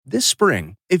This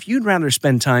spring, if you'd rather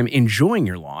spend time enjoying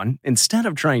your lawn instead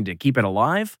of trying to keep it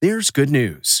alive, there's good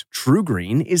news.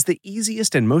 TruGreen is the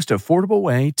easiest and most affordable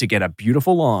way to get a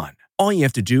beautiful lawn. All you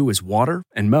have to do is water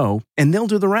and mow, and they'll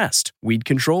do the rest. Weed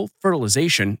control,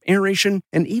 fertilization, aeration,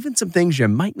 and even some things you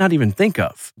might not even think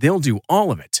of. They'll do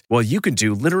all of it, while you can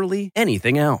do literally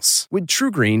anything else. With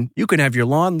TruGreen, you can have your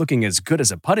lawn looking as good as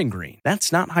a putting green.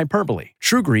 That's not hyperbole.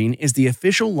 TruGreen is the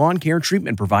official lawn care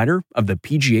treatment provider of the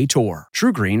PGA Tour.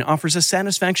 TruGreen offers a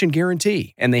satisfaction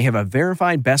guarantee, and they have a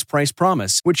verified best price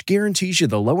promise, which guarantees you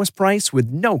the lowest price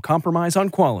with no compromise on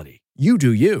quality. You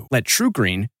do you. Let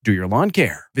TruGreen do your lawn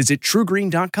care. Visit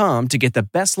TruGreen.com to get the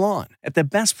best lawn at the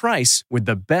best price with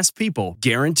the best people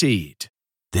guaranteed.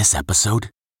 This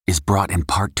episode is brought in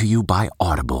part to you by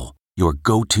Audible, your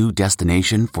go-to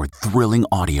destination for thrilling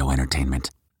audio entertainment.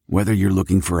 Whether you're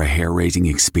looking for a hair-raising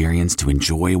experience to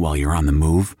enjoy while you're on the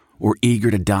move or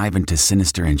eager to dive into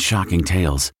sinister and shocking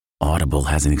tales, Audible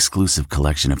has an exclusive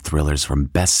collection of thrillers from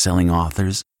best-selling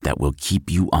authors that will keep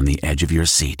you on the edge of your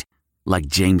seat. Like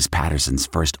James Patterson's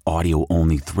first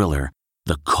audio-only thriller,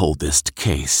 The Coldest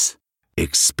Case.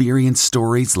 Experience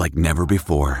stories like never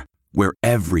before, where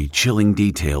every chilling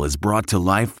detail is brought to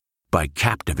life by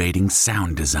captivating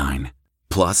sound design.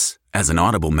 Plus, as an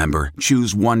Audible member,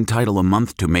 choose one title a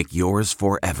month to make yours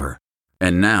forever.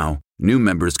 And now, new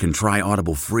members can try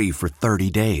Audible free for 30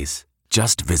 days.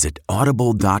 Just visit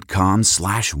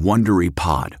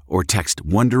audible.com/WonderyPod or text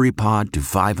WonderyPod to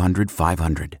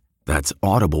 500-500. That's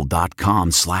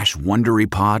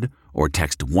audible.com/WonderyPod or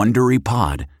text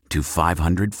WonderyPod to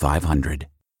 500-500.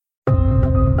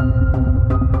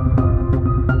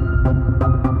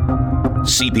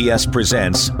 CBS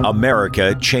presents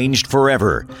America Changed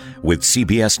Forever with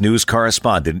CBS News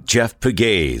correspondent Jeff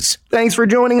Pegues. Thanks for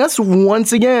joining us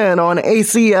once again on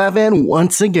ACF and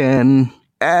once again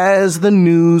as the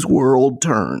news world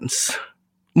turns.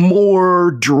 More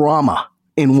drama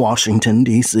in Washington,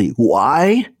 D.C.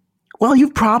 Why? Well,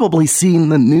 you've probably seen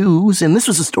the news, and this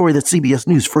was a story that CBS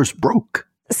News first broke.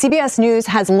 CBS News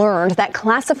has learned that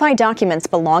classified documents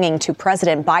belonging to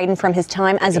President Biden from his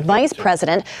time as vice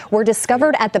president were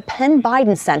discovered at the Penn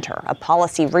Biden Center, a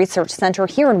policy research center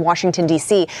here in Washington,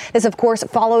 D.C. This, of course,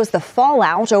 follows the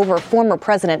fallout over former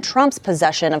President Trump's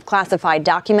possession of classified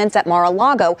documents at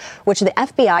Mar-a-Lago, which the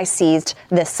FBI seized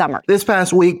this summer. This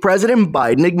past week, President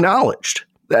Biden acknowledged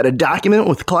that a document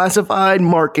with classified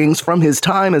markings from his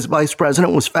time as vice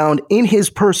president was found in his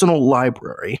personal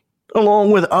library,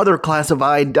 along with other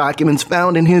classified documents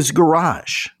found in his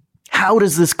garage. How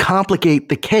does this complicate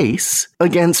the case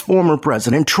against former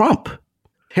President Trump?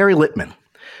 Harry Litman,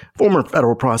 former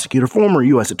federal prosecutor, former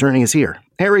U.S. attorney, is here.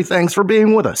 Harry, thanks for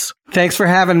being with us. Thanks for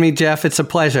having me, Jeff. It's a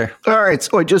pleasure. All right,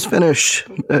 so I just finished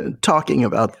talking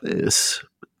about this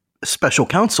special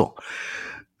counsel.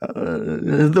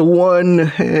 The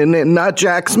one, and not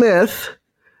Jack Smith,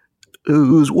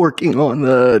 who's working on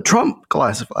the Trump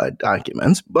classified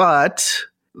documents, but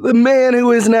the man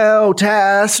who is now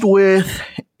tasked with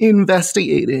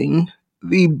investigating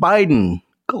the Biden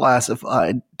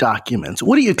classified documents.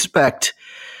 What do you expect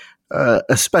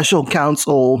a special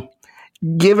counsel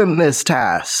given this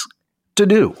task to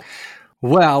do?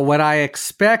 Well, what I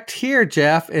expect here,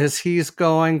 Jeff, is he's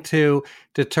going to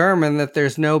determine that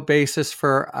there's no basis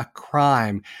for a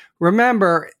crime.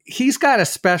 Remember, he's got a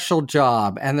special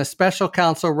job, and the special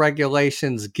counsel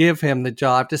regulations give him the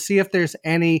job to see if there's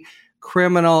any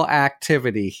criminal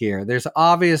activity here. There's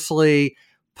obviously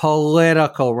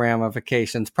political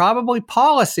ramifications, probably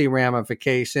policy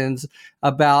ramifications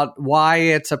about why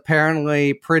it's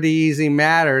apparently pretty easy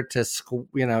matter to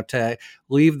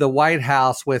leave the White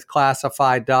House with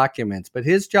classified documents. But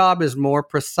his job is more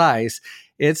precise.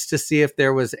 It's to see if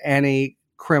there was any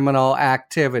criminal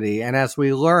activity. And as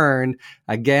we learned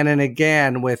again and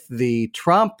again with the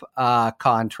Trump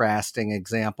contrasting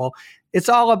example, it's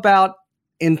all about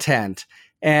intent.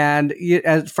 And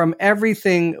from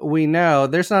everything we know,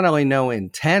 there's not only no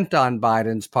intent on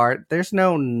Biden's part, there's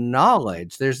no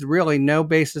knowledge. There's really no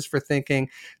basis for thinking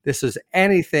this is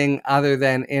anything other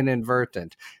than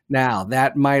inadvertent. Now,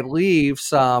 that might leave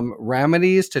some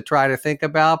remedies to try to think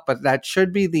about, but that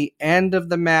should be the end of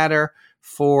the matter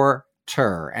for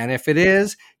Tur. And if it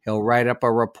is, he'll write up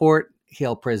a report.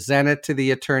 He'll present it to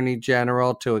the Attorney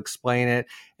General to explain it.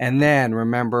 And then,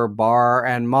 remember, Barr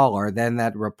and Mueller, then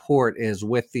that report is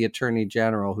with the Attorney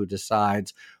General who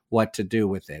decides what to do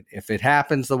with it. If it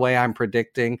happens the way I'm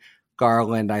predicting,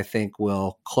 Garland, I think,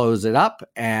 will close it up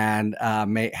and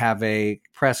may have a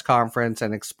press conference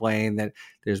and explain that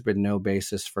there's been no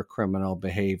basis for criminal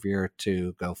behavior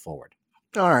to go forward.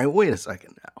 All right, wait a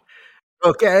second now.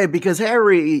 Okay, because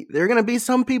Harry, there are going to be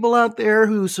some people out there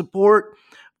who support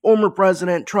former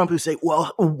President Trump who say,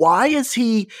 well, why is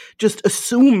he just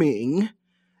assuming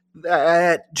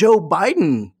that Joe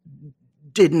Biden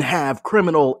didn't have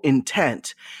criminal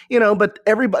intent? But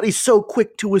everybody's so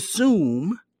quick to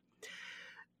assume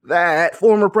that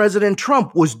former President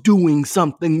Trump was doing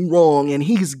something wrong and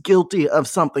he's guilty of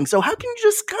something. So how can you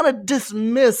just kind of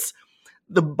dismiss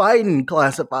the Biden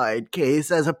classified case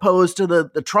as opposed to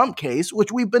the Trump case,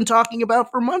 which we've been talking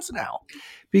about for months now?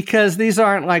 Because these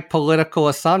aren't like political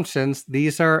assumptions.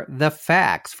 These are the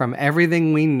facts from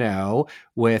everything we know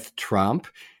with Trump.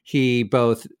 He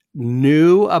both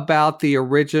knew about the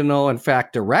original, in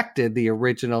fact, directed the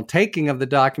original taking of the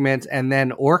documents, and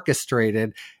then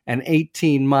orchestrated an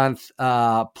 18-month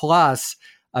plus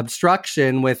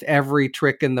obstruction with every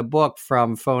trick in the book,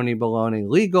 from phony baloney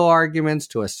legal arguments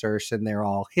to assertion they're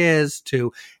all his,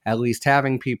 to at least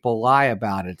having people lie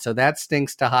about it. So that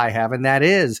stinks to high heaven. That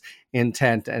is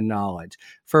intent and knowledge.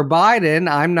 For Biden,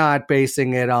 I'm not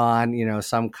basing it on,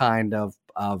 some kind of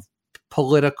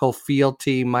political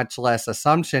fealty, much less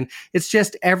assumption. It's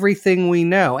just everything we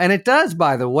know. And it does,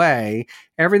 by the way,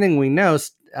 everything we know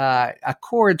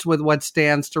accords with what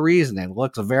stands to reason. It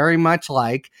looks very much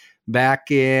like back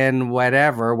in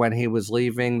whatever, when he was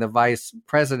leaving the vice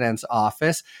president's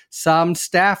office, some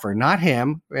staffer, not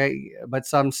him, but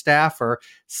some staffer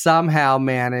somehow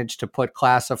managed to put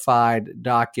classified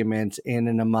documents in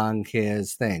and among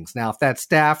his things. Now, if that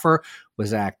staffer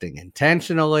was acting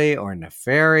intentionally or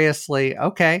nefariously,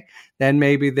 okay, then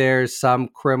maybe there's some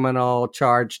criminal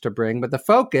charge to bring. But the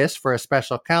focus for a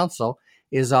special counsel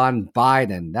is on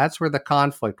Biden. That's where the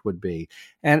conflict would be.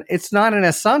 And it's not an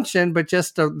assumption, but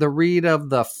just the read of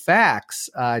the facts,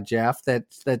 Jeff,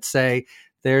 that say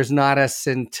there's not a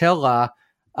scintilla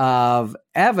of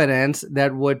evidence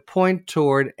that would point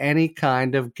toward any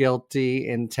kind of guilty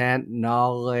intent,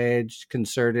 knowledge,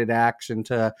 concerted action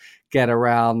to get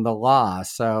around the law.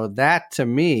 So that, to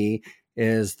me,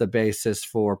 is the basis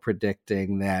for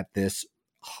predicting that this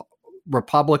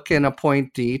Republican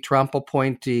appointee, Trump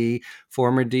appointee,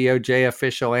 former DOJ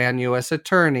official and U.S.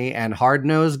 attorney, and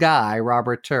hard-nosed guy,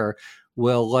 Robert Hur,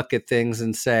 will look at things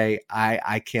and say,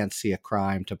 I can't see a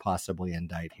crime to possibly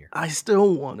indict here. I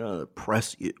still want to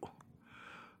press you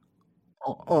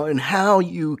on how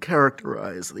you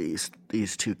characterize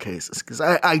these two cases, because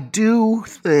I do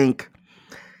think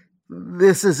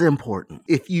this is important.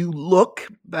 If you look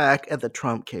back at the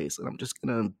Trump case, and I'm just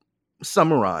going to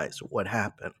summarize what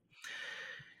happened.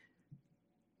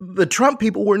 The Trump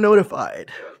people were notified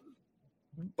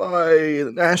by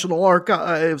the National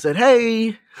Archives that,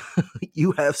 hey,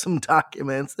 you have some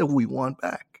documents that we want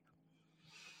back.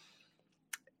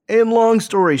 And long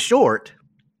story short,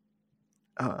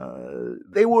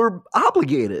 they were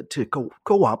obligated to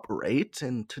cooperate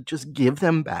and to just give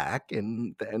them back.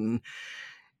 And then,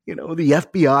 the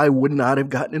FBI would not have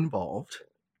gotten involved.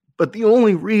 But the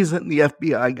only reason the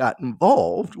FBI got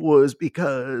involved was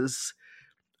because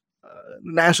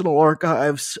National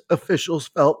Archives officials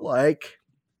felt like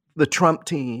the Trump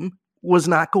team was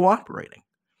not cooperating.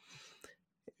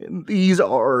 And these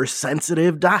are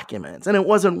sensitive documents, and it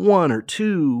wasn't one or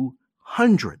two,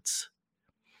 hundreds.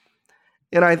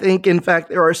 And I think, in fact,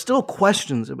 there are still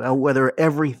questions about whether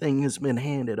everything has been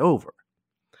handed over.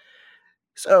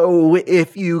 So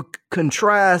if you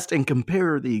contrast and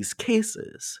compare these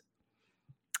cases,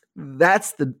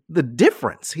 that's the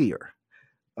difference here.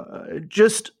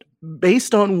 Just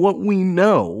based on what we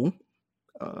know,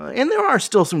 and there are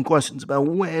still some questions about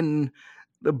when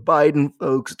the Biden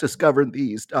folks discovered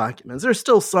these documents. There's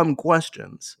still some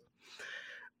questions.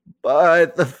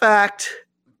 But the fact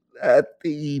that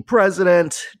the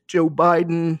president, Joe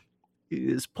Biden,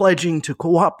 is pledging to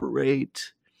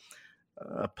cooperate,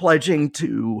 pledging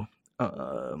to,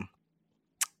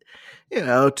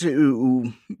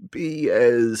 to be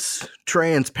as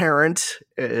transparent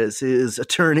as his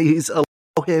attorneys allow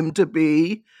him to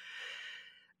be,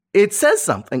 it says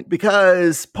something,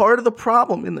 because part of the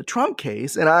problem in the Trump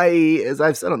case, and as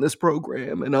I've said on this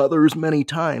program and others many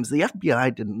times, the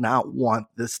FBI did not want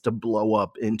this to blow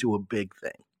up into a big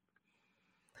thing.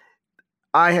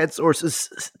 I had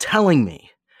sources telling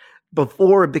me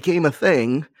before it became a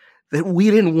thing that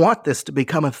we didn't want this to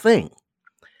become a thing.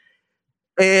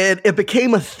 And it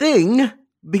became a thing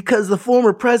because the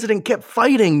former president kept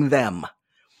fighting them.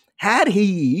 Had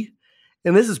he,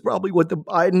 and this is probably what the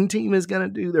Biden team is going to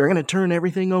do, they're going to turn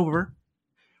everything over,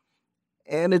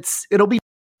 and it'll be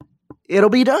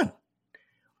done.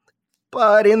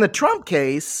 But in the Trump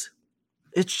case,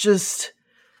 it's just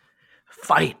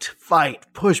fight,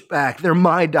 push back. They're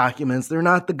my documents. They're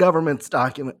not the government's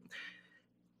document.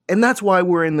 And that's why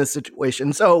we're in this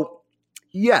situation. So,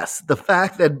 yes, the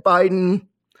fact that Biden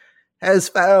has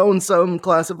found some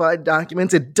classified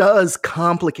documents, it does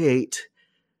complicate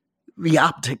the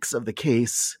optics of the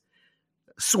case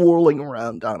swirling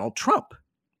around Donald Trump,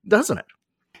 doesn't it?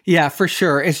 Yeah, for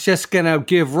sure. It's just going to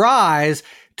give rise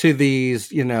to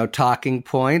these, talking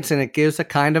points, and it gives a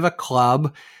kind of a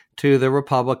club to the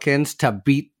Republicans to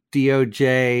beat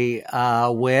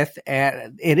DOJ with.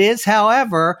 And it is,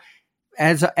 however,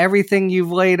 as everything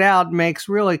you've laid out makes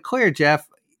really clear, Jeff,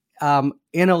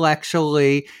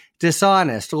 intellectually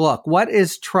dishonest. Look, what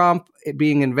is Trump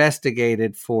being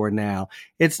investigated for now?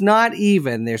 It's not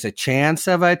even. There's a chance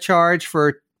of a charge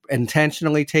for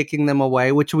intentionally taking them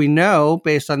away, which we know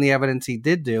based on the evidence he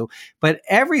did do. But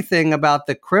everything about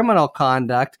the criminal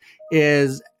conduct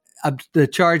is the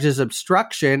charge is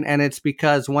obstruction, and it's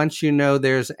because once you know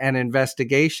there's an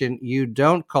investigation, you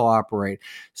don't cooperate.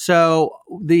 So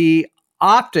the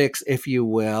optics, if you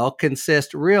will,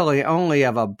 consist really only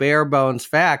of a bare bones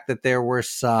fact that there were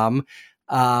some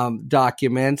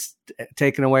documents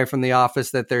taken away from the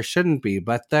office that there shouldn't be.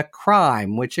 But the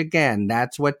crime, which again,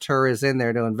 that's what Tur is in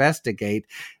there to investigate,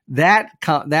 that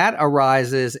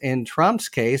arises in Trump's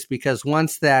case, because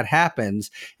once that happens,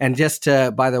 and just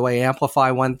to, by the way,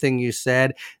 amplify one thing you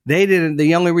said, they didn't.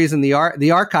 The only reason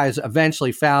the archives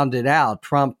eventually found it out,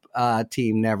 Trump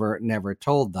team never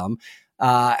told them.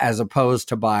 As opposed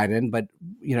to Biden. But,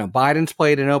 Biden's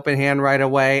played an open hand right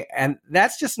away. And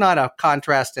that's just not a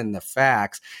contrast in the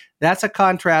facts. That's a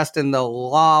contrast in the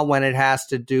law when it has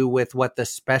to do with what the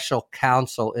special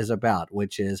counsel is about,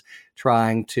 which is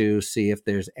trying to see if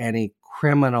there's any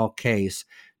criminal case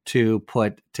to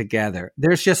put together.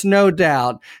 There's just no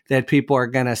doubt that people are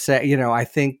going to say, I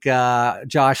think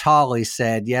Josh Hawley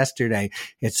said yesterday,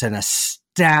 it's an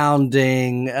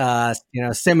astounding,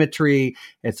 symmetry.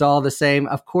 It's all the same.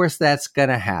 Of course, that's going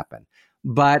to happen.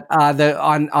 But on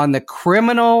the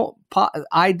criminal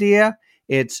idea,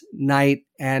 it's night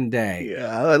and day.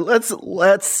 Yeah,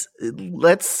 let's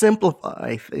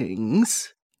simplify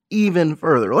things even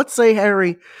further. Let's say,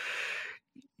 Harry,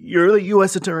 you're the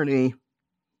U.S. attorney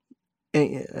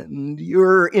and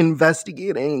you're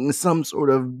investigating some sort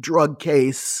of drug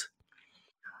case.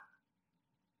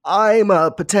 I'm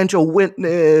a potential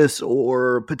witness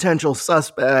or potential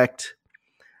suspect.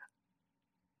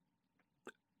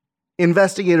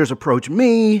 Investigators approach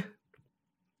me,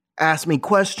 ask me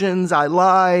questions, I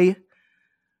lie,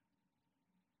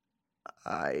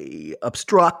 I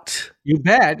obstruct. You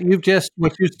bet.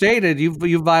 What you stated,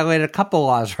 you've violated a couple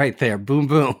laws right there. Boom,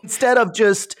 boom. Instead of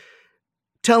just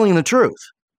telling the truth.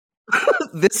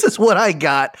 This is what I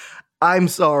got. I'm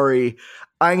sorry.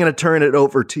 I'm going to turn it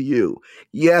over to you.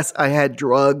 Yes, I had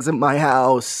drugs in my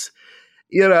house.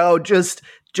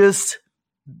 Just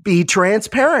be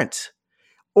transparent,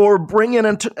 or bring in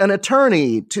an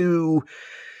attorney to,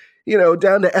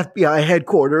 down to FBI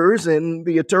headquarters, and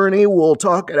the attorney will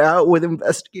talk it out with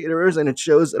investigators, and it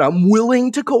shows that I'm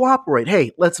willing to cooperate.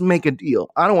 Hey, let's make a deal.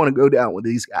 I don't want to go down with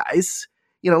these guys.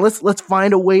 Let's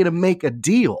find a way to make a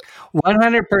deal.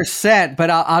 100%.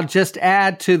 But I'll just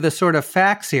add to the sort of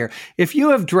facts here. If you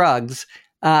have drugs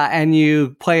and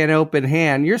you play an open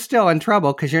hand, you're still in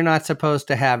trouble because you're not supposed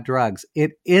to have drugs.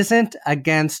 It isn't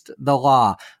against the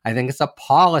law. I think it's a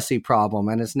policy problem,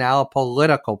 and it's now a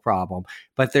political problem.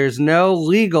 But there's no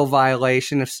legal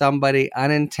violation if somebody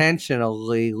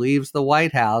unintentionally leaves the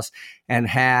White House and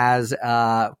has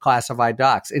classified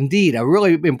docs. Indeed, a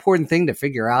really important thing to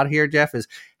figure out here, Jeff, is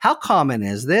how common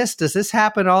is this? Does this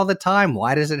happen all the time?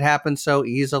 Why does it happen so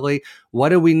easily? What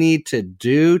do we need to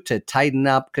do to tighten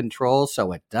up control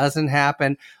so it doesn't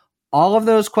happen? All of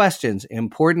those questions,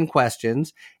 important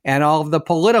questions, and all of the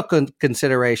political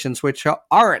considerations, which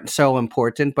aren't so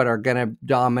important but are going to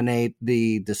dominate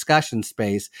the discussion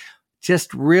space,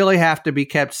 just really have to be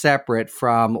kept separate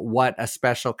from what a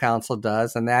special counsel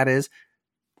does. And that is,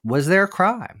 was there a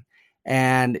crime?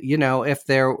 And, if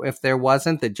there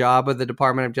wasn't, the job of the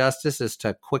Department of Justice is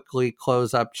to quickly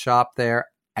close up shop there.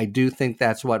 I do think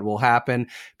that's what will happen.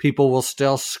 People will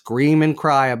still scream and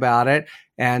cry about it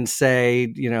and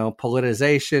say,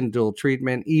 politicization, dual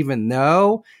treatment, even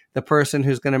though the person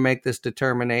who's going to make this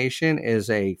determination is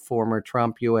a former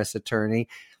Trump U.S. attorney.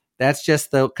 That's just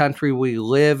the country we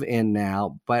live in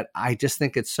now. But I just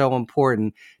think it's so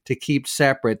important to keep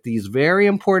separate these very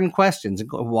important questions.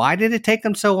 Why did it take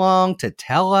them so long to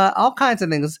tell all kinds of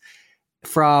things,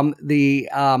 from the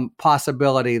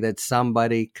possibility that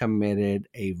somebody committed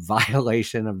a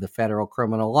violation of the federal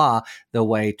criminal law the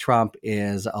way Trump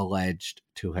is alleged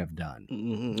to have done.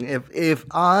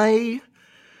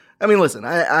 Listen,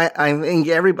 I think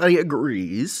everybody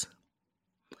agrees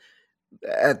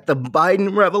that the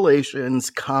Biden revelations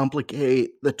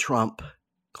complicate the Trump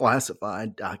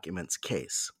classified documents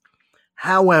case.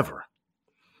 However,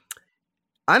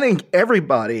 I think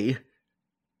everybody,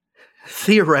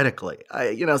 theoretically,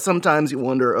 sometimes you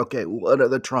wonder, okay, what are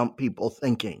the Trump people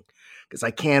thinking? Because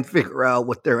I can't figure out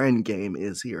what their end game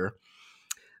is here.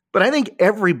 But I think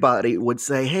everybody would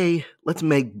say, hey, let's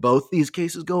make both these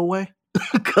cases go away.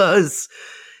 Because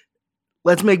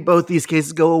let's make both these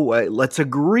cases go away. Let's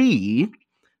agree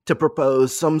to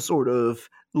propose some sort of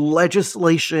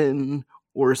legislation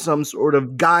or some sort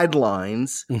of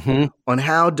guidelines on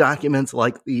how documents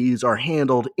like these are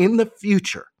handled in the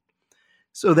future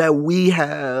so that we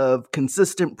have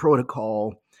consistent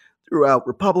protocol throughout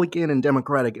Republican and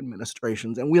Democratic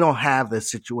administrations, and we don't have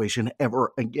this situation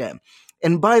ever again.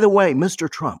 And by the way, Mr.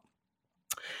 Trump,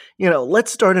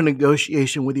 let's start a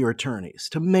negotiation with your attorneys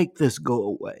to make this go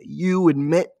away. You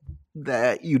admit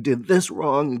that you did this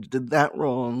wrong, you did that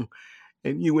wrong,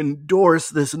 and you endorse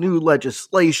this new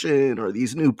legislation or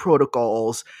these new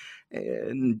protocols,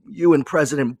 and you and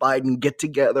President Biden get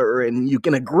together and you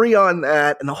can agree on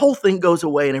that, and the whole thing goes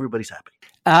away and everybody's happy.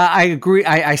 I agree.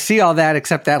 I see all that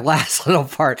except that last little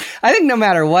part. I think no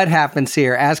matter what happens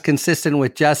here, as consistent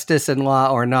with justice and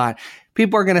law or not,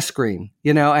 people are going to scream,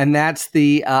 and that's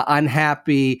the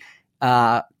unhappy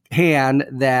hand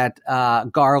that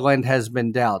Garland has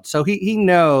been dealt. So he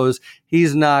knows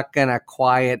he's not going to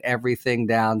quiet everything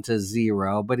down to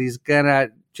zero, but he's going to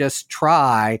just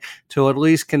try to at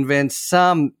least convince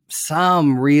some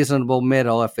reasonable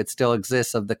middle, if it still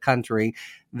exists, of the country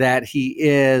that he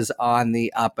is on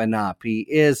the up and up. He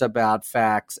is about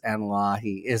facts and law.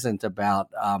 He isn't about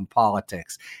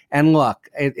politics. And look,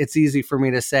 it's easy for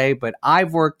me to say, but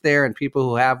I've worked there, and people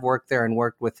who have worked there and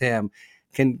worked with him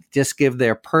can just give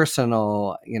their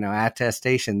personal,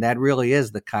 attestation. That really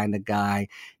is the kind of guy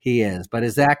he is. But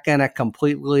is that going to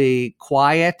completely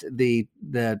quiet the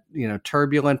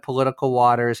turbulent political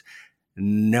waters?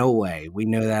 No way. We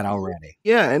know that already.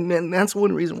 Yeah, and that's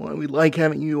one reason why we like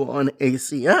having you on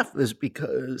ACF, is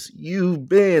because you've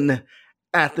been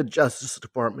at the Justice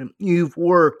Department. You've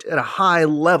worked at a high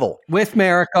level. With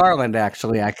Merrick Garland,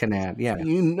 actually, I can add. Yeah.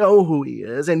 You know who he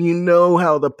is, and you know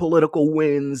how the political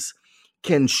winds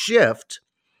can shift.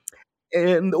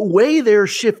 And the way they're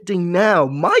shifting now,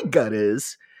 my gut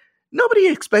is nobody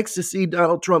expects to see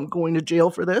Donald Trump going to jail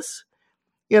for this.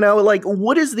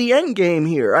 What is the end game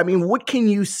here? I mean, what can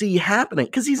you see happening?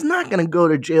 Because he's not going to go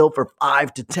to jail for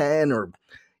 5 to 10 or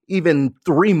even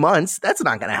 3 months. That's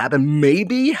not going to happen.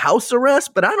 Maybe house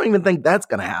arrest, but I don't even think that's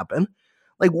going to happen.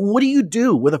 What do you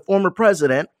do with a former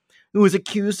president who is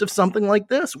accused of something like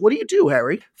this? What do you do,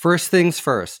 Harry? First things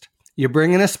first. You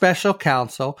bring in a special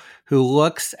counsel who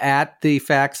looks at the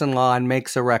facts and law and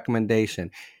makes a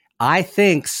recommendation. I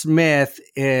think Smith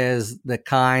is the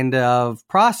kind of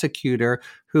prosecutor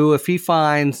who, if he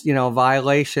finds, a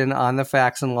violation on the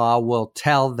facts and law, will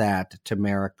tell that to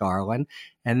Merrick Garland.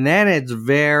 And then it's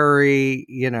very,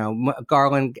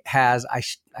 Garland has, I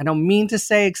don't mean to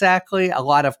say exactly, a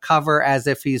lot of cover as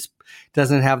if he's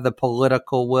doesn't have the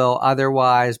political will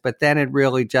otherwise, but then it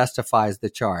really justifies the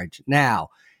charge. Now,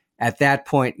 at that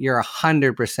point, you're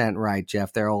 100% right,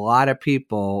 Jeff. There are a lot of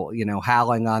people,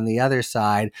 howling on the other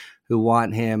side who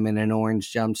want him in an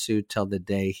orange jumpsuit till the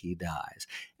day he dies.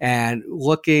 And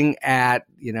looking at,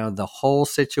 the whole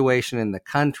situation in the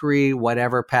country,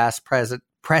 whatever past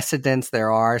precedents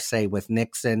there are, say with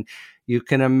Nixon, you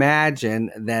can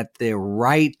imagine that the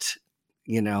right,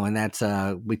 and that's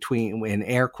between, in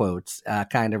air quotes,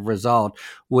 kind of result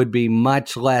would be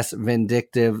much less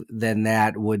vindictive than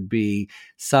that would be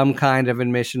some kind of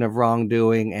admission of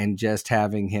wrongdoing and just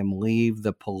having him leave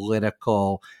the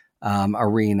political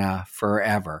arena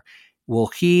forever. Will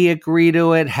he agree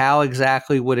to it? How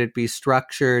exactly would it be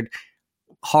structured?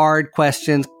 Hard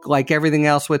questions, like everything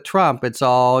else with Trump. It's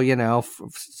all,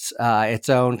 its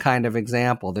own kind of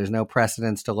example. There's no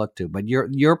precedents to look to. But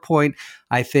your point,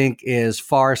 I think, is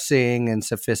far-seeing and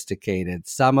sophisticated.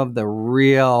 Some of the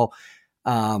real,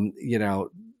 drum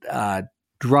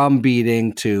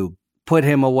beating to put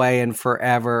him away and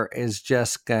forever is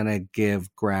just going to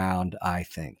give ground, I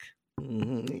think.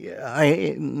 Yeah,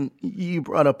 you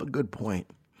brought up a good point.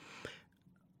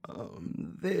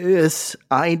 This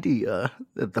idea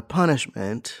that the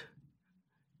punishment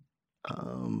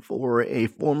for a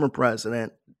former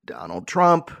president, Donald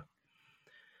Trump,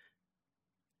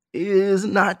 is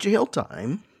not jail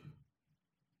time,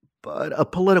 but a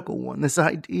political one. This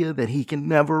idea that he can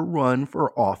never run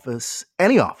for office,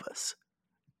 any office,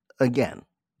 again.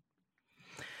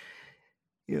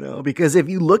 Because if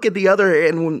you look at the other,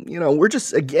 and we're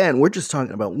just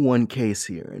talking about one case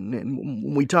here. And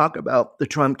when we talk about the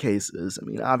Trump cases, I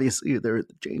mean, obviously there are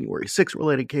the January 6th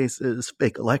related cases,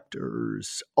 fake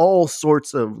electors, all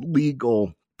sorts of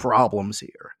legal problems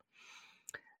here.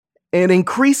 And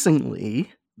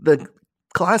increasingly, the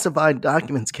classified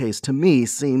documents case to me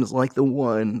seems like the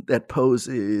one that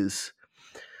poses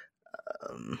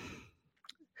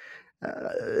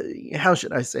how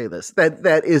should I say this?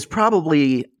 That is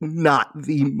probably not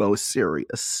the most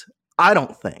serious, I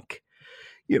don't think,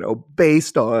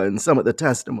 based on some of the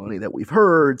testimony that we've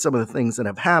heard, some of the things that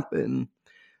have happened,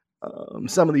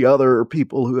 some of the other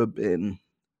people who have been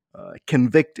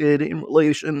convicted in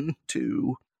relation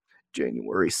to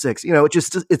January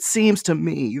 6th. It seems to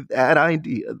me that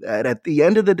idea that at the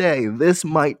end of the day, this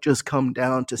might just come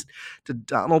down to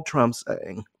Donald Trump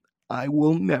saying, I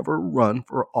will never run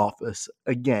for office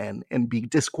again and be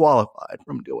disqualified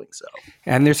from doing so.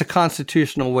 And there's a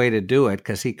constitutional way to do it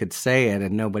because he could say it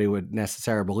and nobody would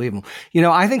necessarily believe him.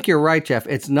 I think you're right, Jeff.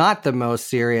 It's not the most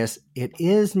serious. It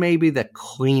is maybe the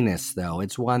cleanest, though.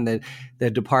 It's one that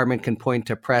the department can point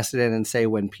to precedent and say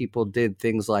when people did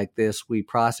things like this, we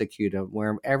prosecute them,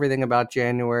 where everything about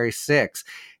January 6th,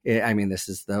 this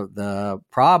is the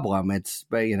problem. It's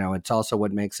also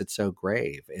what makes it so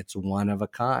grave. It's one of a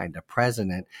kind. A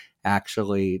president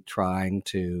actually trying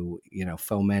to,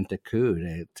 foment a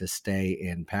coup to stay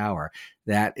in power.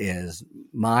 That is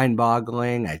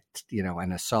mind-boggling,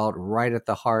 an assault right at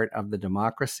the heart of the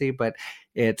democracy, but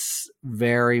it's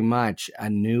very much a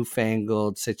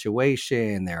newfangled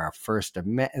situation.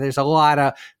 There's a lot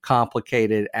of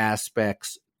complicated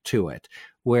aspects to it.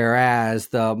 Whereas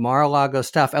the Mar-a-Lago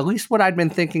stuff, at least what I'd been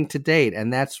thinking to date,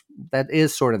 and that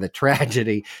is sort of the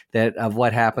tragedy of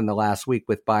what happened the last week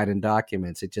with Biden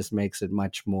documents. It just makes it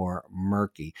much more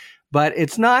murky. But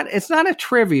it's not a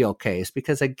trivial case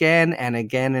because again and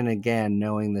again and again,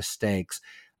 knowing the stakes,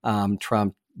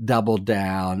 Trump doubled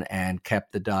down and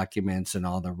kept the documents and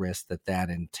all the risks that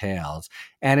entails.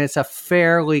 And it's a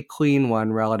fairly clean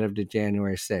one relative to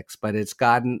January 6th, but it's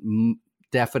gotten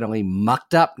definitely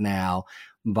mucked up now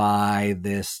by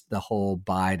the whole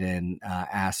Biden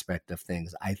aspect of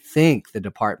things. I think the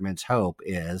department's hope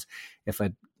is if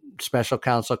a special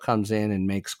counsel comes in and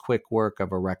makes quick work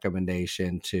of a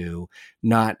recommendation to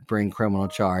not bring criminal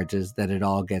charges, that it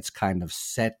all gets kind of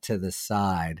set to the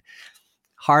side.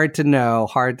 Hard to know,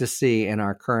 hard to see in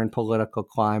our current political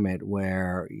climate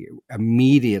where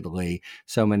immediately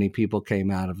so many people came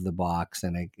out of the box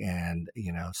and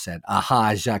said,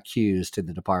 aha, j'accuse to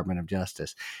the Department of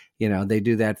Justice. They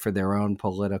do that for their own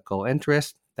political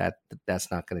interest.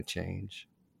 That's not going to change.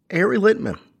 Ari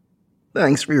Litman,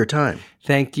 thanks for your time.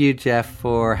 Thank you, Jeff,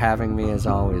 for having me. As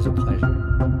always, a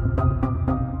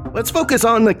pleasure. Let's focus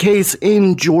on the case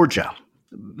in Georgia.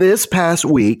 This past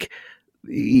week,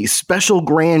 the special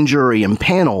grand jury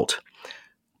impaneled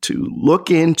to look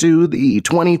into the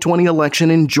 2020 election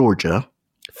in Georgia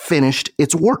finished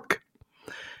its work.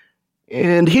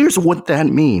 And here's what that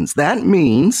means. That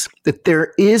means that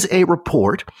there is a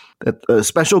report that the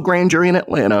special grand jury in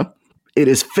Atlanta, it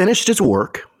has finished its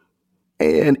work,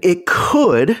 and it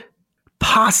could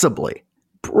possibly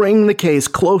bring the case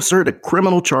closer to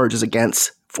criminal charges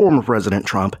against former President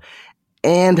Trump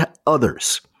and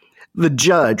others. The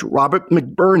judge, Robert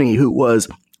McBurney, who was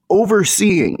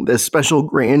overseeing this special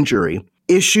grand jury,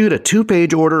 issued a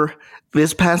 2-page order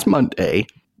this past Monday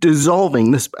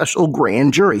dissolving the special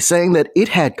grand jury, saying that it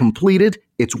had completed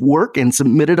its work and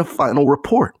submitted a final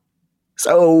report.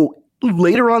 So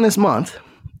later on this month,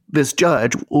 this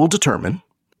judge will determine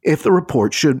if the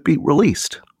report should be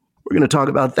released. We're going to talk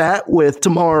about that with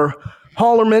Tamar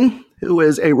Hallerman, who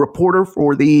is a reporter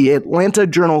for the Atlanta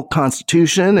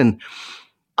Journal-Constitution, and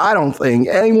I don't think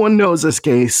anyone knows this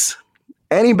case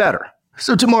any better.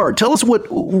 So, Tamar, tell us what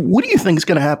do you think is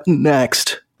going to happen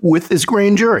next with this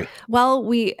grand jury? Well,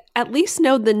 we at least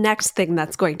know the next thing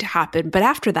that's going to happen, but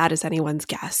after that is anyone's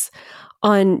guess.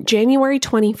 On January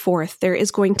 24th, there is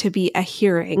going to be a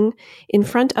hearing in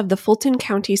front of the Fulton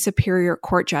County Superior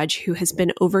Court judge who has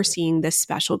been overseeing this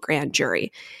special grand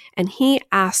jury. And he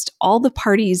asked all the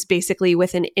parties basically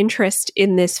with an interest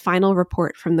in this final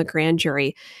report from the grand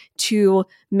jury to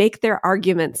make their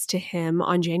arguments to him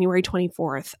on January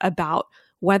 24th about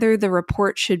whether the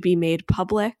report should be made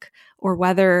public or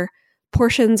whether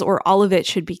portions or all of it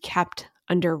should be kept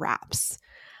under wraps.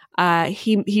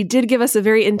 He did give us a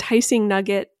very enticing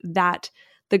nugget that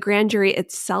the grand jury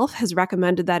itself has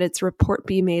recommended that its report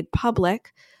be made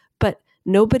public, but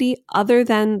nobody other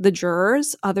than the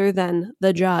jurors, other than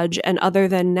the judge, and other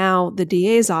than now the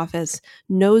DA's office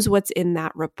knows what's in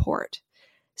that report.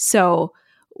 So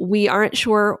We aren't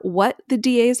sure what the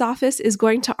DA's office is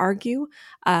going to argue,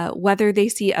 whether they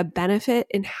see a benefit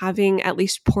in having at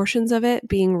least portions of it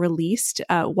being released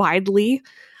widely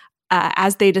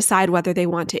as they decide whether they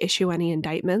want to issue any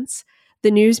indictments.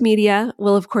 The news media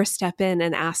will, of course, step in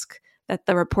and ask that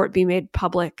the report be made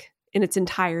public in its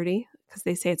entirety, because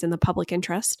they say it's in the public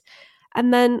interest.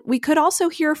 And then we could also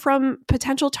hear from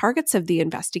potential targets of the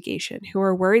investigation who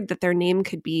are worried that their name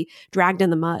could be dragged in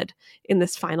the mud in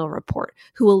this final report,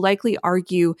 who will likely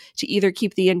argue to either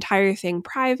keep the entire thing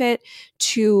private,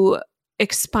 to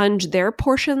expunge their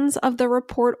portions of the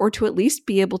report, or to at least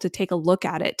be able to take a look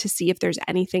at it to see if there's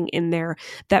anything in there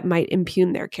that might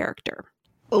impugn their character.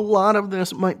 A lot of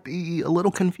this might be a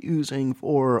little confusing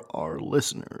for our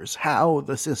listeners, how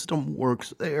the system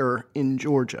works there in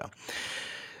Georgia.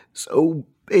 So,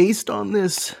 based on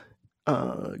this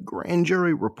grand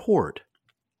jury report,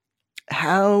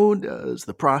 how does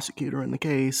the prosecutor in the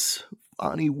case,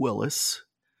 Fani Willis,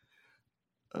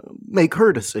 make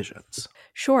her decisions?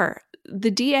 Sure.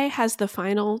 The DA has the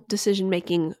final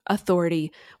decision-making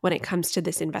authority when it comes to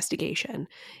this investigation.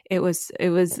 It was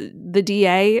the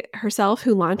DA herself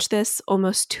who launched this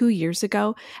almost 2 years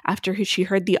ago after she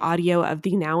heard the audio of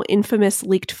the now infamous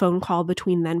leaked phone call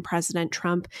between then President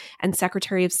Trump and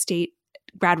Secretary of State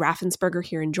Brad Raffensperger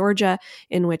here in Georgia,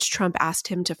 in which Trump asked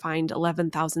him to find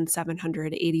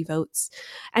 11,780 votes.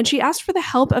 And she asked for the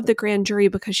help of the grand jury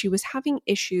because she was having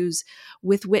issues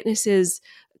with witnesses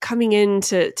coming in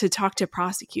to talk to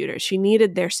prosecutors. She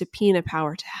needed their subpoena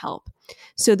power to help.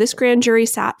 So this grand jury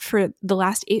sat for the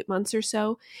last 8 months or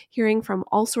so, hearing from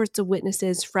all sorts of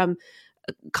witnesses, from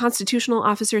constitutional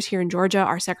officers here in Georgia,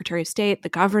 our Secretary of State, the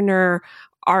governor,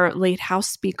 our late House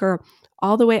Speaker,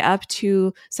 all the way up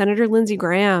to Senator Lindsey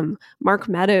Graham, Mark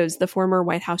Meadows, the former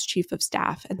White House Chief of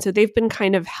Staff. And so they've been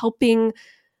kind of helping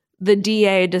the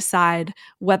DA decide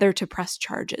whether to press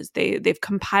charges. They've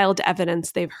compiled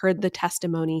evidence, they've heard the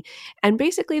testimony, and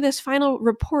basically this final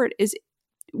report is,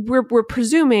 we're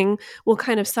presuming, will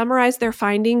kind of summarize their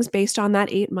findings based on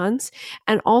that 8 months,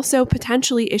 and also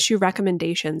potentially issue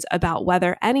recommendations about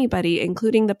whether anybody,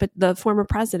 including the former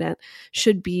president,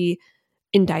 should be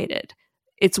indicted.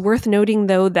 It's worth noting,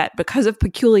 though, that because of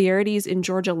peculiarities in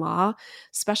Georgia law,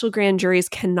 special grand juries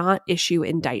cannot issue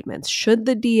indictments. Should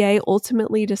the DA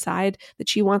ultimately decide that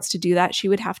she wants to do that, she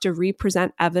would have to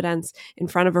represent evidence in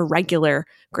front of a regular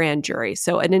grand jury.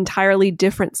 So an entirely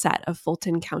different set of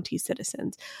Fulton County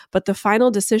citizens. But the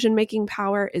final decision-making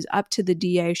power is up to the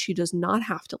DA. She does not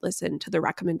have to listen to the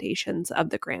recommendations of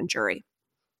the grand jury.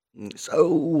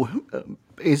 So,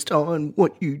 based on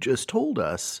what you just told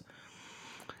us,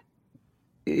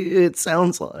 it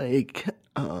sounds like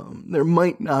there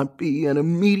might not be an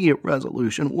immediate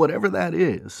resolution, whatever that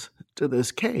is, to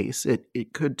this case.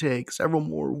 It could take several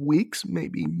more weeks,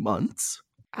 maybe months.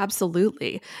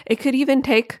 Absolutely. It could even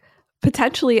take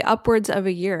potentially upwards of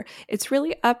a year. It's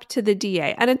really up to the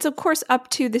DA. And it's, of course, up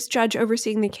to this judge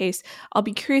overseeing the case. I'll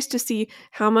be curious to see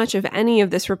how much of any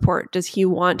of this report does he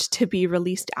want to be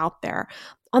released out there.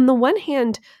 On the one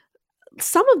hand,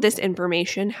 some of this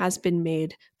information has been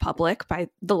made public by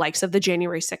the likes of the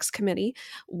January 6th committee.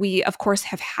 We, of course,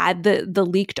 have had the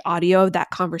leaked audio of that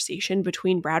conversation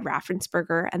between Brad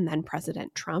Raffensperger and then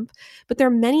President Trump. But there are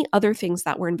many other things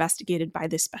that were investigated by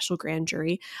this special grand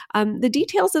jury, the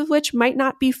details of which might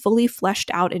not be fully fleshed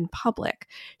out in public.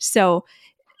 So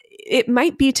it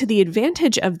might be to the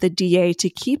advantage of the DA to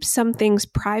keep some things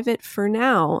private for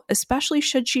now, especially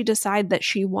should she decide that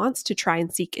she wants to try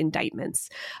and seek indictments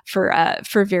for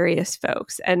various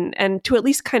folks, and to at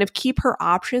least kind of keep her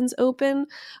options open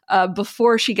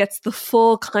before she gets the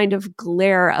full kind of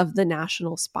glare of the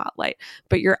national spotlight.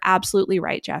 But you're absolutely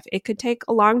right, Jeff. It could take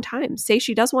a long time. Say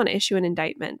she does want to issue an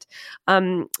indictment.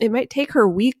 It might take her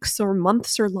weeks or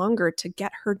months or longer to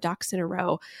get her ducks in a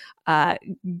row,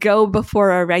 go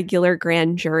before a regular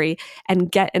grand jury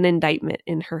and get an indictment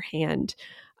in her hand.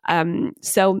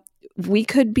 So we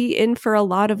could be in for a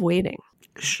lot of waiting.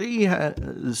 She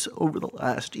has, over the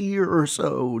last year or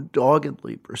so,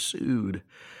 doggedly pursued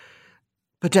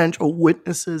potential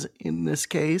witnesses in this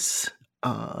case.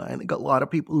 I think a lot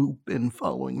of people who've been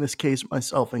following this case,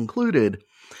 myself included,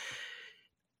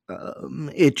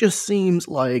 it just seems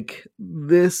like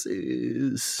this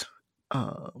is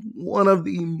one of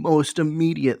the most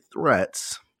immediate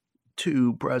threats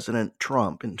to President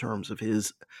Trump in terms of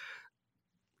his,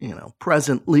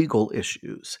 present legal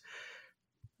issues.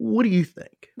 What do you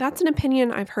think? That's an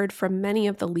opinion I've heard from many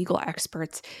of the legal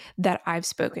experts that I've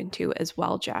spoken to as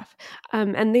well, Jeff.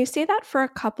 And they say that for a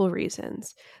couple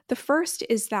reasons. The first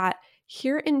is that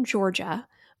here in Georgia,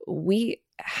 we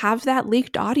have that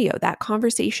leaked audio, that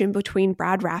conversation between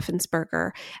Brad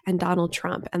Raffensperger and Donald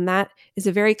Trump. And that is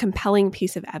a very compelling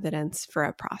piece of evidence for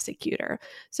a prosecutor.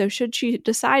 So should she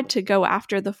decide to go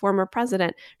after the former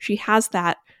president, she has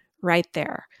that right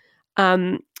there.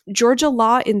 Georgia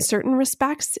law in certain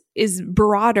respects is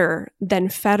broader than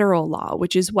federal law,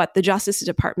 which is what the Justice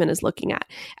Department is looking at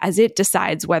as it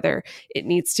decides whether it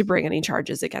needs to bring any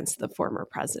charges against the former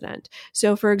president.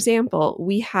 So, for example,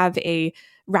 we have a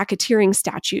racketeering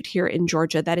statute here in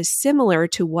Georgia that is similar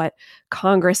to what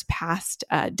Congress passed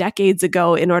decades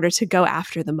ago in order to go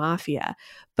after the mafia.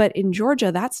 But in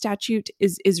Georgia, that statute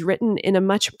is written in a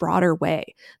much broader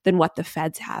way than what the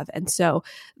feds have. And so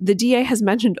the DA has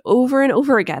mentioned over and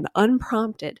over again,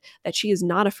 unprompted, that she is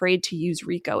not afraid to use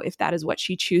RICO if that is what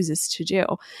she chooses to do.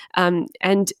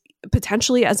 And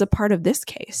potentially as a part of this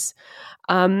case.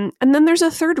 And then there's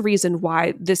a third reason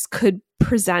why this could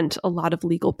present a lot of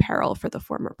legal peril for the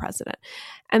former president.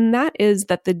 And that is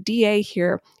that the DA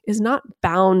here is not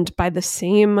bound by the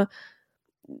same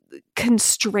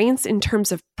constraints in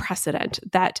terms of precedent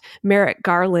that Merrick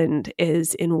Garland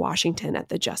is in Washington at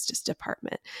the Justice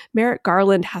Department. Merrick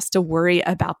Garland has to worry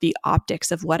about the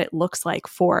optics of what it looks like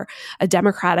for a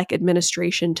Democratic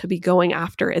administration to be going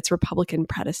after its Republican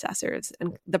predecessors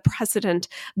and the precedent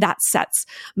that sets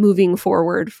moving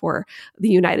forward for the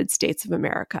United States of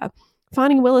America.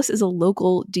 Fani Willis is a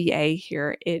local DA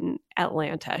here in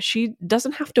Atlanta. She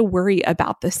doesn't have to worry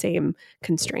about the same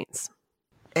constraints.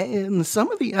 And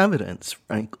some of the evidence,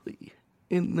 frankly,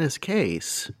 in this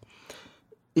case,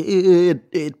 it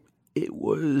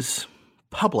was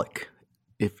public,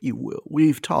 if you will.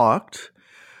 We've talked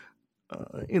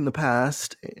in the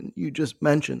past, and you just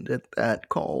mentioned it, that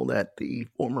call that the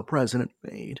former president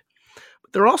made.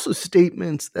 But there are also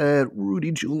statements that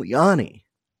Rudy Giuliani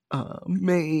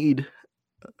made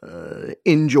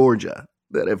in Georgia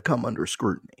that have come under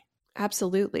scrutiny.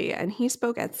 Absolutely. And he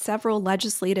spoke at several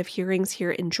legislative hearings here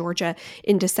in Georgia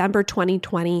in December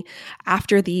 2020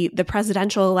 after the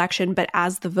presidential election, but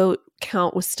as the vote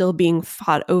count was still being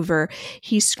fought over.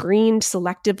 He screened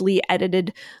selectively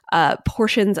edited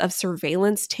portions of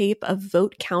surveillance tape of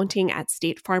vote counting at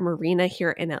State Farm Arena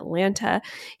here in Atlanta.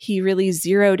 He really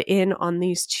zeroed in on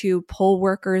these two poll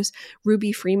workers,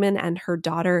 Ruby Freeman and her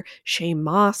daughter, Shay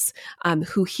Moss,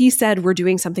 who he said were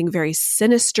doing something very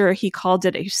sinister. He called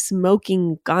it a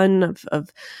smoking gun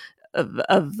of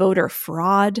voter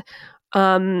fraud.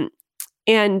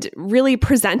 And really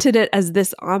presented it as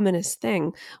this ominous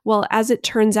thing. Well, as it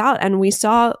turns out, and we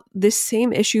saw this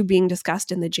same issue being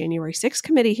discussed in the January 6th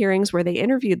committee hearings where they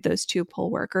interviewed those two poll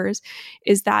workers,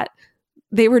 is that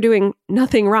they were doing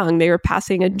nothing wrong. They were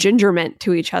passing a ginger mint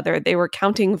to each other. They were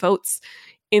counting votes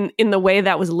in the way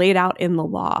that was laid out in the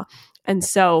law. And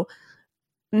so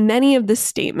many of the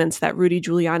statements that Rudy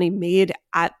Giuliani made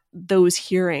at those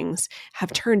hearings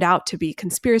have turned out to be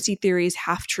conspiracy theories,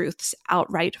 half-truths,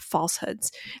 outright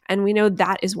falsehoods. And we know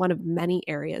that is one of many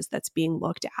areas that's being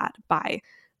looked at by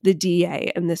the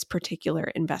DA in this particular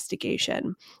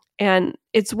investigation. And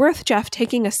it's worth, Jeff,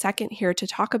 taking a second here to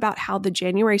talk about how the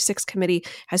January 6th committee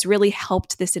has really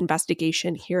helped this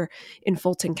investigation here in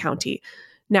Fulton County.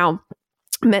 Now,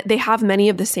 they have many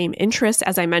of the same interests,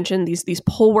 as I mentioned, these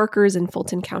poll workers in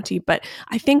Fulton County. But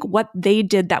I think what they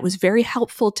did that was very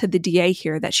helpful to the DA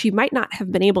here that she might not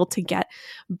have been able to get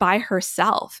by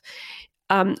herself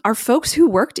are folks who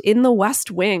worked in the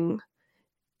West Wing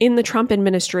in the Trump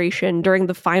administration during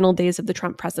the final days of the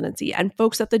Trump presidency, and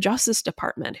folks at the Justice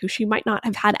Department who she might not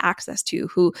have had access to,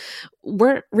 who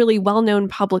weren't really well known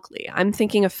publicly. I'm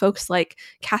thinking of folks like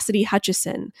Cassidy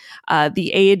Hutchison,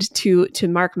 the aide to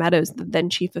Mark Meadows, the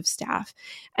then chief of staff.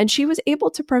 And she was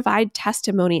able to provide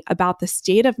testimony about the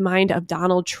state of mind of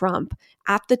Donald Trump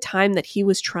at the time that he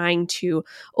was trying to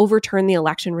overturn the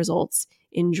election results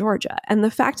in Georgia. And the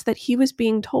fact that he was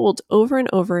being told over and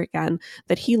over again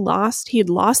that he had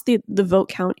lost the vote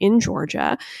count in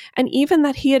Georgia, and even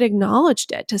that he had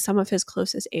acknowledged it to some of his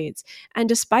closest aides. And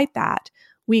despite that,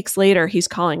 weeks later, he's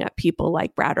calling up people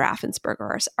like Brad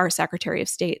Raffensperger, our Secretary of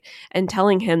State, and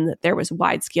telling him that there was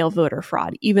wide-scale voter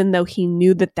fraud, even though he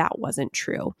knew that that wasn't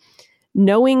true.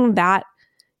 Knowing that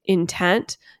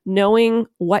intent, knowing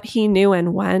what he knew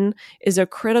and when, is a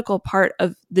critical part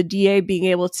of the DA being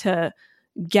able to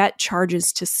get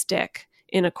charges to stick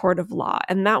in a court of law.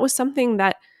 And that was something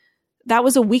that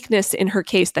was a weakness in her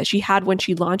case that she had when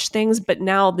she launched things, but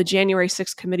now the January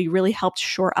 6th committee really helped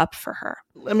shore up for her.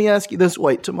 Let me ask you this,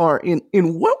 White Tamar, in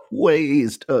what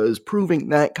ways does proving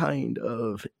that kind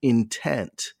of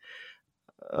intent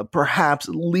perhaps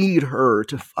lead her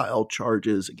to file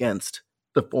charges against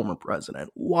the former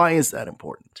president. Why is that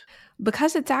important?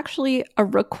 Because it's actually a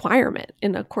requirement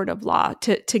in a court of law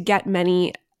to get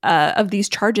many of these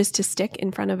charges to stick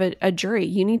in front of a jury.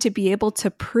 You need to be able to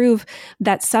prove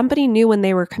that somebody knew when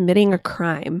they were committing a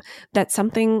crime that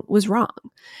something was wrong.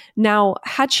 Now,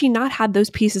 had she not had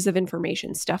those pieces of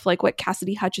information, stuff like what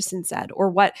Cassidy Hutchinson said, or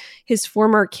what his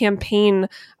former campaign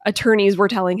attorneys were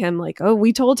telling him, like, oh,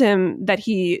 we told him that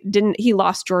he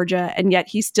lost Georgia, and yet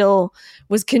he still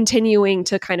was continuing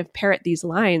to kind of parrot these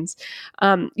lines.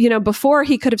 Before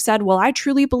he could have said, well, I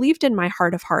truly believed in my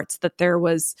heart of hearts that there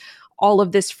was all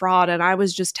of this fraud, and I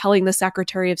was just telling the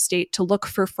Secretary of State to look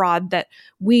for fraud that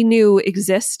we knew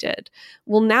existed.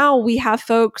 Well, now we have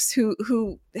folks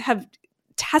who have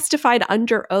testified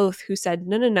under oath who said,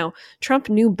 no, Trump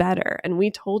knew better, and we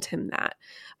told him that.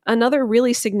 Another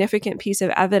really significant piece of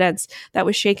evidence that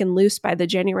was shaken loose by the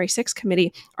January 6th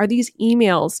committee are these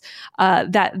emails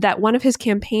that one of his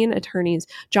campaign attorneys,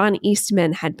 John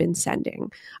Eastman, had been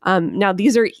sending. Now,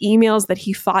 these are emails that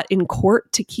he fought in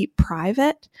court to keep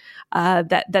private,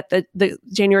 that the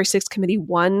January 6th committee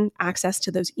won access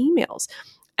to those emails.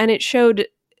 And it showed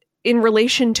in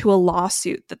relation to a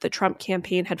lawsuit that the Trump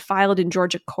campaign had filed in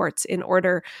Georgia courts in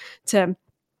order to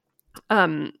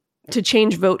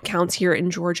change vote counts here in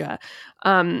Georgia.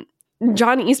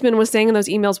 John Eastman was saying in those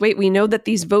emails, wait, we know that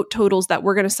these vote totals that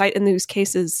we're going to cite in these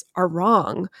cases are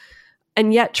wrong.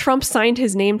 And yet Trump signed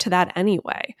his name to that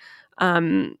anyway,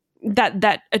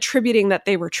 that attributing that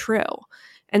they were true.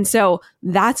 And so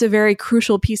that's a very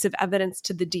crucial piece of evidence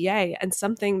to the DA, and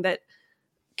something that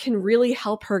can really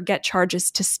help her get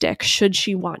charges to stick should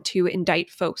she want to indict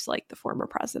folks like the former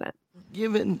president.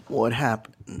 Given what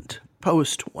happened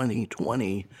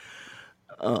post-2020,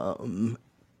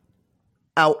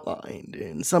 outlined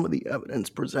in some of the evidence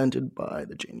presented by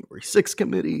the January 6th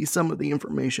committee, some of the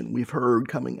information we've heard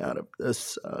coming out of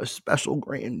this special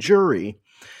grand jury,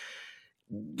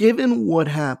 given what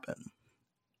happened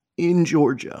in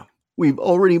Georgia, we've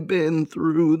already been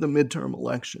through the midterm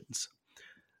elections,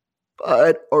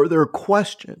 but are there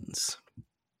questions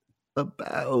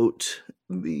about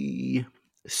the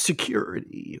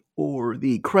security or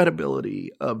the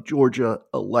credibility of Georgia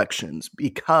elections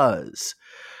because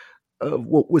of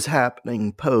what was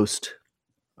happening post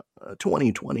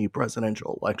 2020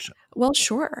 presidential election? Well,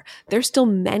 sure. There's still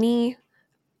many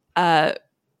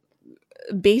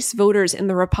base voters in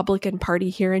the Republican Party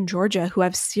here in Georgia who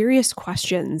have serious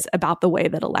questions about the way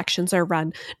that elections are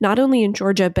run, not only in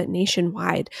Georgia, but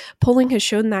nationwide. Polling has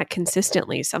shown that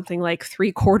consistently. Something like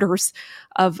 3/4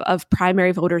 of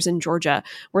primary voters in Georgia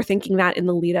were thinking that in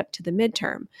the lead up to the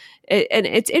midterm. And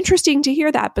it's interesting to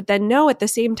hear that, but then know at the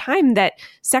same time that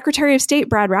Secretary of State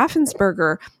Brad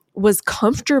Raffensperger was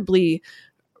comfortably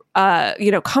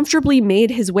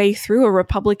made his way through a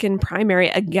Republican primary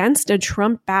against a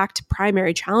Trump-backed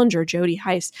primary challenger, Jody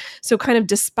Hice. So kind of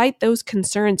despite those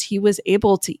concerns, he was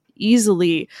able to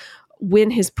easily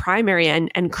win his primary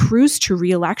and cruise to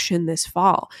re-election this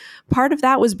fall. Part of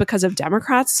that was because of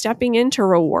Democrats stepping in to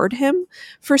reward him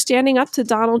for standing up to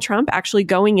Donald Trump, actually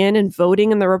going in and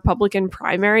voting in the Republican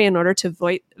primary in order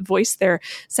to voice their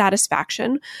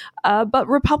satisfaction. But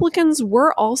Republicans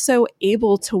were also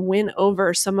able to win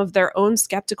over some of their own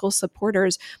skeptical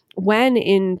supporters when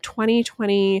in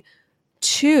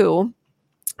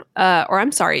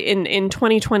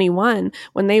 2021,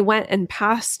 when they went and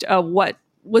passed what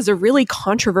was a really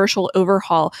controversial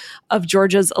overhaul of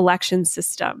Georgia's election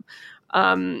system,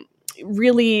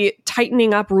 really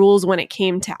tightening up rules when it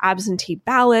came to absentee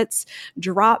ballots,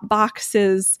 drop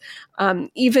boxes,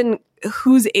 even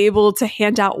who's able to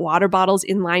hand out water bottles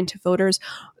in line to voters.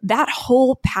 That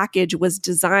whole package was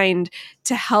designed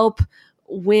to help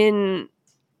win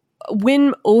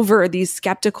over these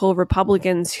skeptical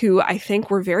Republicans who I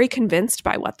think were very convinced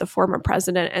by what the former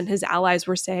president and his allies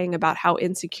were saying about how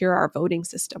insecure our voting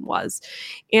system was.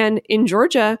 And in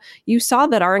Georgia, you saw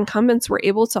that our incumbents were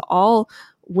able to all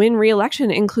win re-election,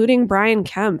 including Brian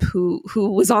Kemp, who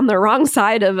was on the wrong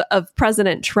side of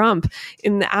President Trump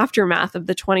in the aftermath of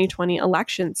the 2020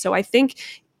 election. So I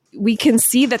think we can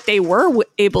see that they were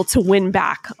able to win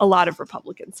back a lot of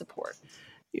Republican support.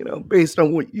 You know, based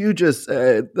on what you just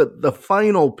said, the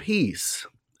final piece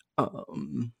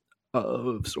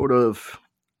of sort of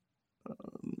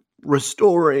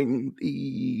restoring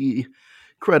the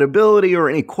credibility or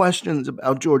any questions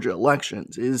about Georgia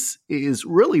elections is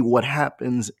really what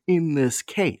happens in this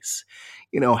case.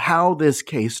 You know, how this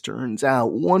case turns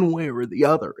out one way or the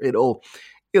other. It'll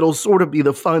sort of be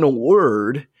the final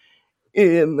word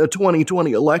in the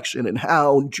 2020 election and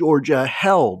how Georgia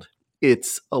held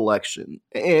its election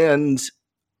and,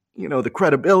 you know, the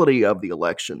credibility of the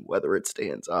election, whether it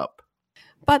stands up.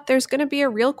 But there's going to be a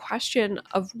real question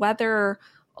of whether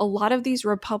a lot of these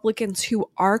Republicans who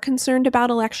are concerned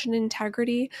about election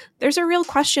integrity, there's a real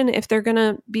question if they're going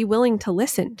to be willing to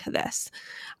listen to this.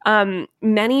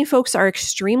 Many folks are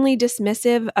extremely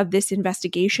dismissive of this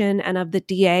investigation and of the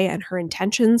DA and her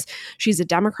intentions. She's a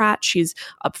Democrat. She's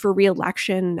up for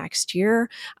re-election next year,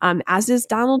 as is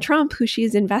Donald Trump, who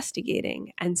she's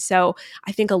investigating. And so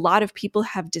I think a lot of people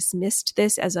have dismissed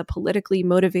this as a politically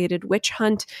motivated witch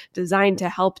hunt designed to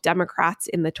help Democrats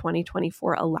in the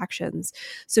 2024 elections.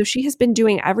 So she has been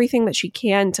doing everything that she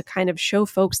can to kind of show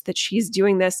folks that she's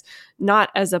doing this not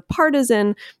as a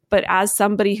partisan, but as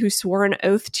somebody who swore an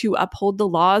oath to uphold the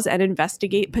laws and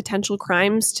investigate potential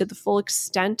crimes to the full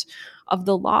extent of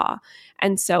the law.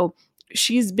 And so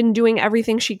she's been doing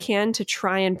everything she can to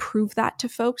try and prove that to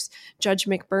folks. Judge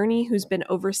McBurney, who's been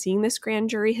overseeing this grand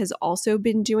jury, has also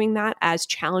been doing that as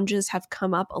challenges have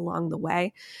come up along the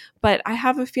way. But I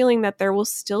have a feeling that there will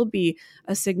still be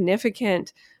a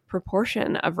significant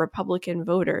proportion of Republican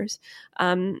voters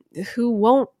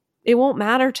it won't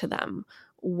matter to them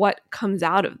what comes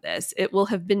out of this. It will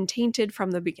have been tainted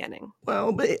from the beginning.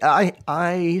 Well, but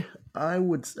I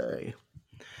would say,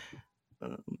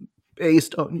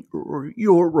 based on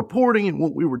your reporting and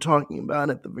what we were talking about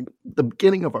at the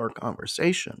beginning of our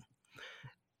conversation,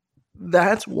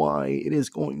 that's why it is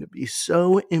going to be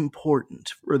so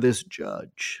important for this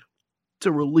judge to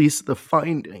release the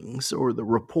findings or the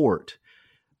report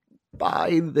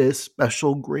by this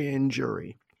special grand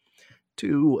jury,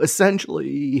 to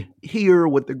essentially hear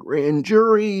what the grand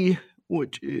jury,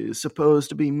 which is supposed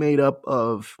to be made up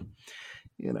of,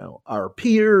 our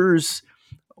peers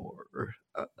or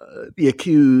the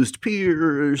accused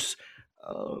peers,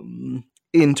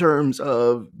 in terms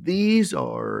of these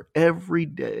are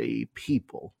everyday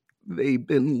people. They've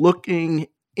been looking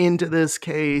into this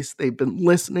case. They've been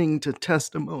listening to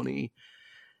testimony.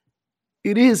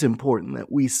 It is important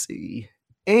that we see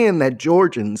and that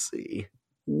Georgians see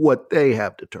what they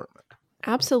have determined.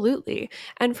 Absolutely.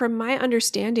 And from my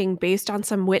understanding, based on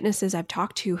some witnesses I've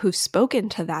talked to who've spoken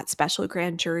to that special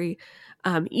grand jury,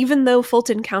 even though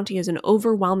Fulton County is an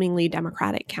overwhelmingly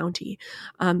Democratic county,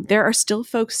 there are still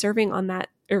folks serving on that,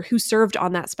 or who served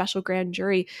on that special grand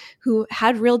jury, who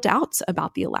had real doubts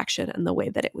about the election and the way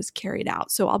that it was carried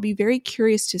out. So I'll be very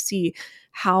curious to see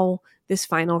how this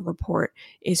final report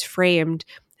is framed,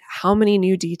 how many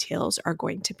new details are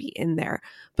going to be in there.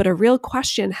 But a real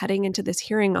question heading into this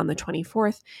hearing on the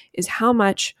 24th is how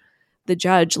much the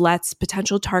judge lets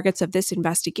potential targets of this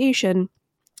investigation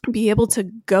be able to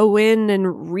go in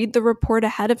and read the report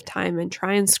ahead of time and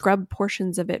try and scrub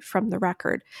portions of it from the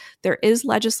record. There is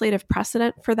legislative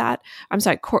precedent for that.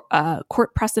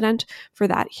 Court precedent for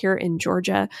that here in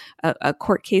Georgia, a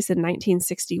court case in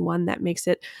 1961 that makes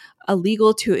it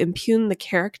illegal to impugn the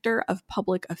character of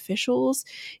public officials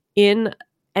in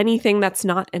anything that's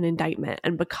not an indictment.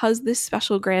 And because this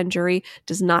special grand jury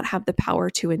does not have the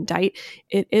power to indict,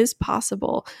 it is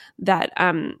possible that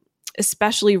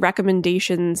especially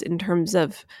recommendations in terms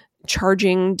of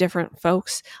charging different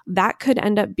folks, that could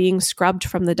end up being scrubbed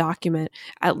from the document,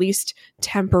 at least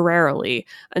temporarily,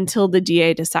 until the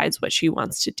DA decides what she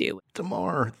wants to do.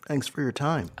 Tamar, thanks for your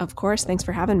time. Of course. Thanks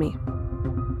for having me.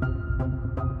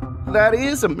 That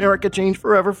is America Changed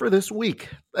Forever for this week.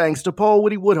 Thanks to Paul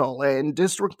Woody Woodhull and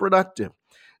District Productive.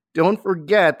 Don't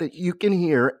forget that you can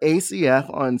hear ACF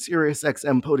on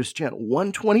SiriusXM POTUS Channel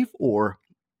 124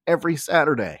 every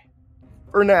Saturday.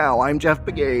 For now, I'm Jeff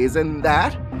Pegues, and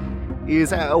that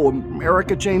is how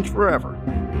America Changed Forever.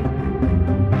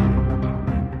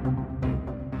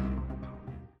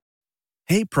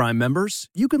 Hey, Prime members,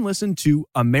 you can listen to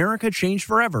America Changed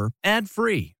Forever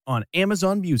ad-free on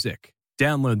Amazon Music.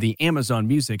 Download the Amazon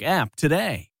Music app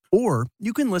today. Or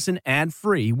you can listen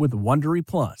ad-free with Wondery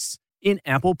Plus in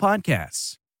Apple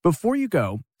Podcasts. Before you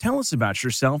go, tell us about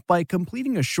yourself by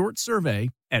completing a short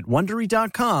survey at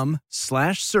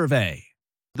Wondery.com/survey.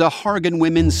 The Hargan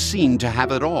women seemed to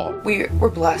have it all. We were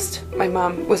blessed. My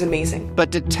mom was amazing.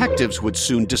 But detectives would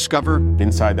soon discover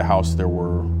inside the house there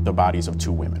were the bodies of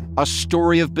 2 women. A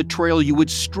story of betrayal you would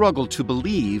struggle to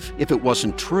believe if it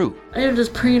wasn't true. I am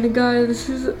just praying to God, this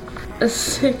is a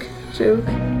sick joke.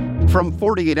 From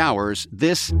 48 Hours,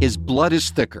 this is Blood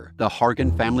is Thicker, The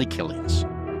Hargan Family Killings.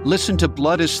 Listen to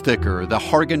Blood is Thicker, The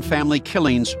Hargan Family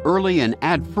Killings early and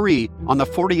ad-free on the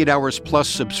 48 Hours Plus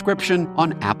subscription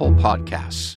on Apple Podcasts.